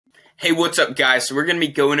Hey, what's up, guys? So we're going to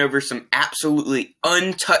be going over some absolutely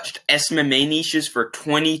untouched SMA niches for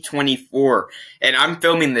 2024. And I'm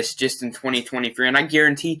filming this just in 2023, and I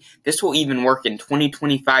guarantee this will even work in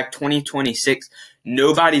 2025, 2026.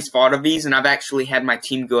 Nobody's thought of these, and I've actually had my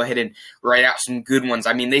team go ahead and write out some good ones.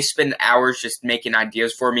 I mean, they spend hours just making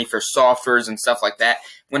ideas for me for softwares and stuff like that.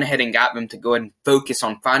 Went ahead and got them to go ahead and focus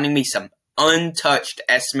on finding me some untouched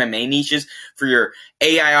SMA niches for your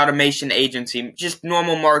AI automation agency, just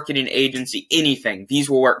normal marketing agency, anything. These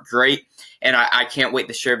will work great, and I can't wait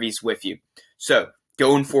to share these with you. So,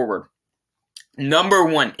 going forward, number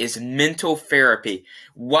one is mental therapy.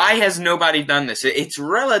 Why has nobody done this? It's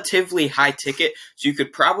relatively high ticket, so you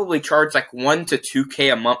could probably charge like $1 to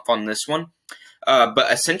 $2K a month on this one.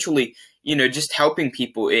 But essentially, just helping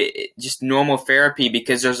people, just normal therapy,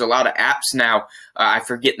 because there's a lot of apps now. I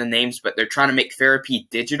forget the names, but they're trying to make therapy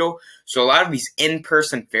digital. So a lot of these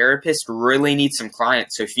in-person therapists really need some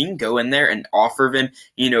clients. So if you can go in there and offer them,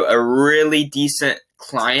 a really decent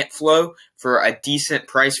client flow for a decent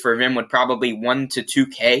price for them would probably $1 to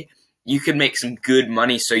 $2K. You could make some good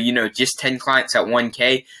money. So, just 10 clients at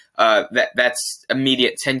 $1K, that's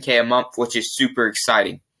immediate $10K a month, which is super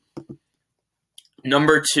exciting.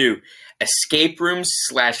 Number two, escape rooms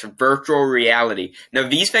 / virtual reality. Now,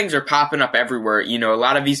 these things are popping up everywhere. A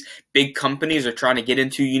lot of these big companies are trying to get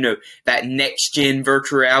into, that next-gen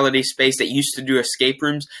virtual reality space that used to do escape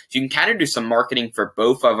rooms. So you can kind of do some marketing for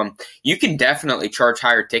both of them. You can definitely charge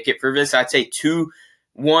higher ticket for this. I'd say $1,000,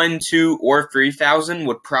 $2,000, or $3,000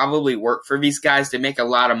 would probably work for these guys. They make a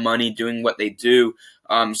lot of money doing what they do.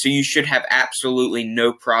 So you should have absolutely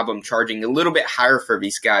no problem charging a little bit higher for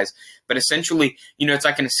these guys. But essentially, it's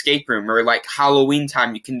like an escape room, or like Halloween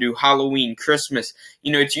time. You can do Halloween, Christmas.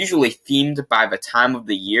 It's usually themed by the time of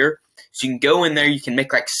the year. So you can go in there, you can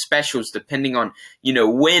make like specials depending on,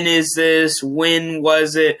 when is this, when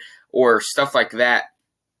was it, or stuff like that.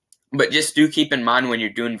 But just do keep in mind when you're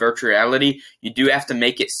doing virtual reality, you do have to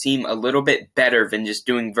make it seem a little bit better than just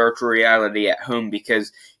doing virtual reality at home,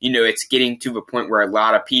 because, it's getting to the point where a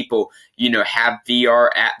lot of people, have VR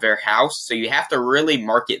at their house. So you have to really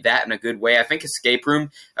market that in a good way. I think escape room,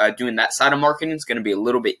 doing that side of marketing is going to be a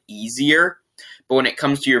little bit easier. But when it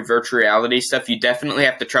comes to your virtual reality stuff, you definitely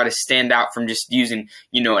have to try to stand out from just using,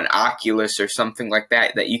 an Oculus or something like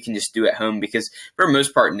that you can just do at home. Because for the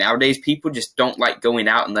most part nowadays, people just don't like going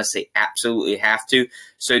out unless they absolutely have to.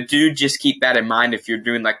 So do just keep that in mind if you're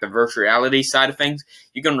doing like the virtual reality side of things.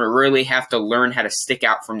 You're going to really have to learn how to stick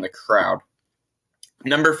out from the crowd.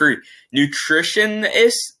 Number three,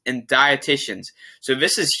 nutritionists and dietitians. So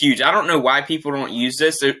this is huge. I don't know why people don't use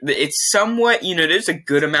this. It's somewhat, there's a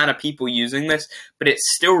good amount of people using this, but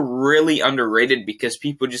it's still really underrated because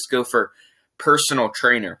people just go for personal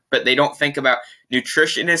trainer, but they don't think about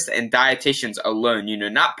nutritionists and dietitians alone.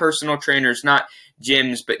 Not personal trainers, not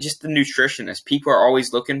gyms, but just the nutritionists. People are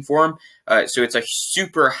always looking for them. So it's a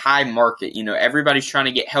super high market. Everybody's trying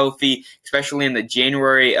to get healthy, especially in the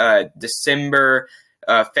January, December,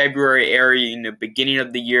 February area, beginning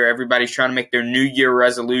of the year. Everybody's trying to make their New Year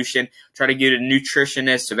resolution, try to get a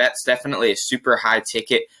nutritionist. So that's definitely a super high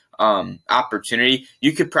ticket opportunity.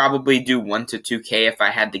 You could probably do $1 to $2K if I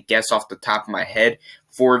had to guess off the top of my head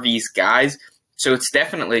for these guys. So it's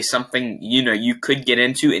definitely something, you could get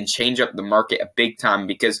into and change up the market a big time,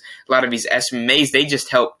 because a lot of these SMAs, they just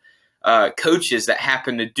help coaches that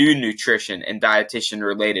happen to do nutrition and dietitian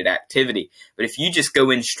related activity. But if you just go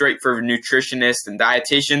in straight for nutritionists and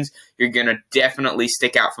dietitians, you're going to definitely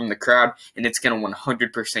stick out from the crowd, and it's going to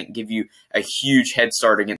 100% give you a huge head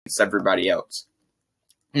start against everybody else.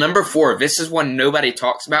 Number four, this is one nobody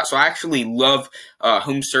talks about. So I actually love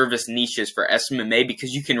home service niches for SMA,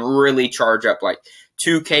 because you can really charge up like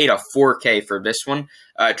 $2K to $4K for this one.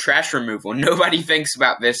 Trash removal. Nobody thinks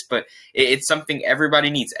about this, but it's something everybody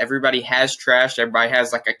needs. Everybody has trash. Everybody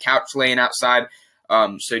has like a couch laying outside.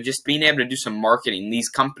 So just being able to do some marketing. These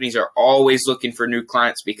companies are always looking for new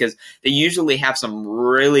clients because they usually have some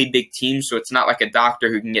really big teams. So it's not like a doctor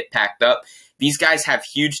who can get packed up. These guys have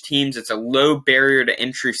huge teams. It's a low barrier to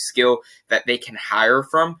entry skill that they can hire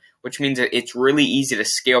from, which means that it's really easy to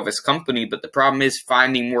scale this company. But the problem is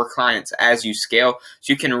finding more clients as you scale.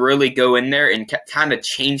 So you can really go in there and kind of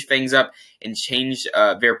change things up and change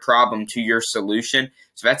their problem to your solution.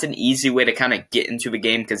 So that's an easy way to kind of get into the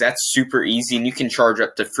game, because that's super easy. And you can charge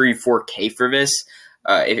up to $3 to $4K for this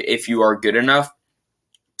if you are good enough.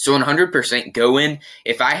 So 100% go in.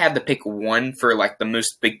 If I had to pick one for like the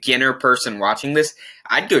most beginner person watching this,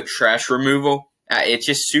 I'd go trash removal. It's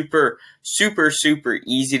just super, super, super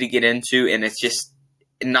easy to get into, and it's just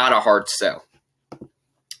not a hard sell.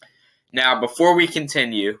 Now, before we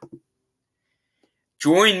continue,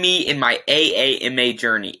 Join me in my AAMA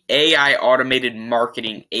journey, AI Automated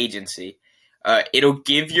Marketing Agency. It'll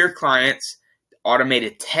give your clients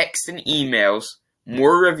automated text and emails,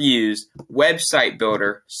 more reviews, website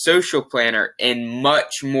builder, social planner, and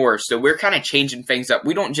much more. So we're kind of changing things up.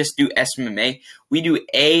 We don't just do SMA, we do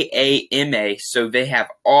AAMA, so they have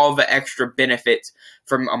all the extra benefits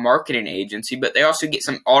from a marketing agency, but they also get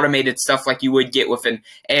some automated stuff like you would get with an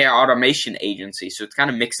AI automation agency. So it's kind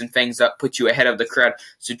of mixing things up, put you ahead of the crowd.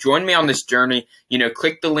 So join me on this journey.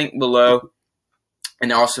 Click the link below.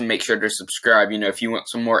 And also make sure to subscribe, if you want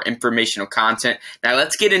some more informational content. Now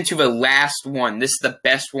let's get into the last one. This is the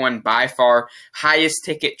best one by far. Highest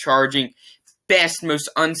ticket charging, best, most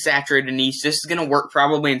unsaturated niche. This is going to work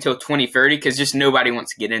probably until 2030 because just nobody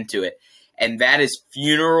wants to get into it. And that is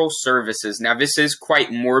funeral services. Now this is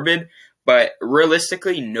quite morbid, but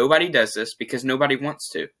realistically nobody does this because nobody wants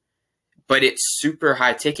to. But it's super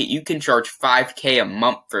high ticket. You can charge $5K a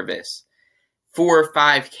month for this. 4 or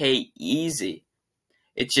 5K easy.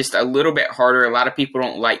 It's just a little bit harder. A lot of people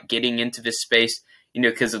don't like getting into this space,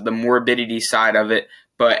 because of the morbidity side of it.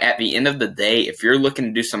 But at the end of the day, if you're looking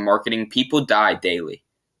to do some marketing, people die daily.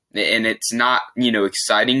 And it's not,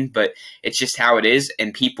 exciting, but it's just how it is.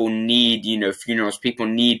 And people need, funerals. People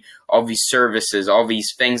need all these services, all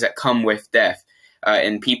these things that come with death.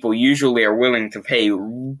 And people usually are willing to pay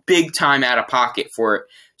big time out of pocket for it.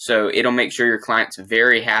 So it'll make sure your client's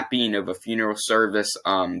very happy, the funeral service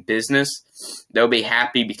business. They'll be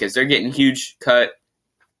happy because they're getting a huge cut.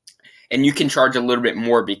 And you can charge a little bit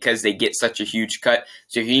more because they get such a huge cut.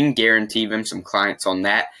 So if you can guarantee them some clients on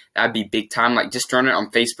that, that'd be big time. Like just run it on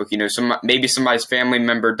Facebook. Maybe somebody's family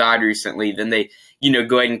member died recently. Then they,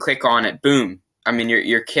 go ahead and click on it. Boom. I mean,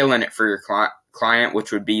 you're killing it for your client,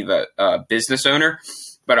 which would be the business owner.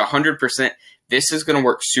 But 100%. This is going to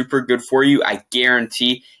work super good for you. I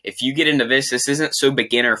guarantee if you get into this isn't so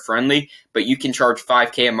beginner friendly, but you can charge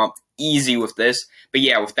 $5K a month easy with this. But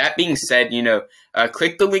yeah, with that being said,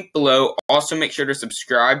 click the link below. Also make sure to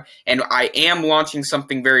subscribe. And I am launching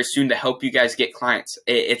something very soon to help you guys get clients.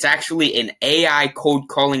 It's actually an AI cold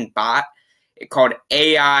calling bot called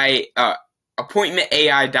AI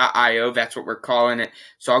appointmentai.io. That's what we're calling it.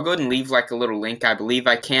 So I'll go ahead and leave like a little link. I believe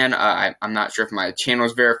I can. I'm not sure if my channel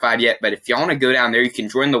is verified yet, but if y'all want to go down there, you can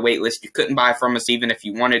join the wait list. You couldn't buy from us even if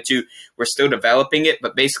you wanted to. We're still developing it,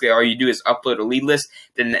 but basically all you do is upload a lead list.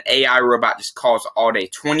 Then the AI robot just calls all day,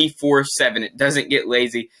 24/7. It doesn't get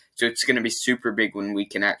lazy. So it's going to be super big when we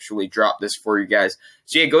can actually drop this for you guys.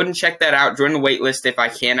 So yeah, go ahead and check that out. Join the wait list if I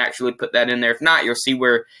can actually put that in there. If not, you'll see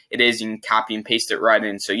where it is. You can copy and paste it right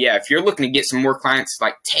in. So yeah, if you're looking to get some more clients,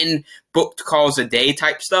 like 10 booked calls a day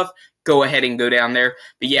type stuff, go ahead and go down there.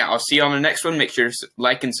 But yeah, I'll see you on the next one. Make sure to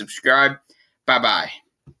like and subscribe. Bye-bye.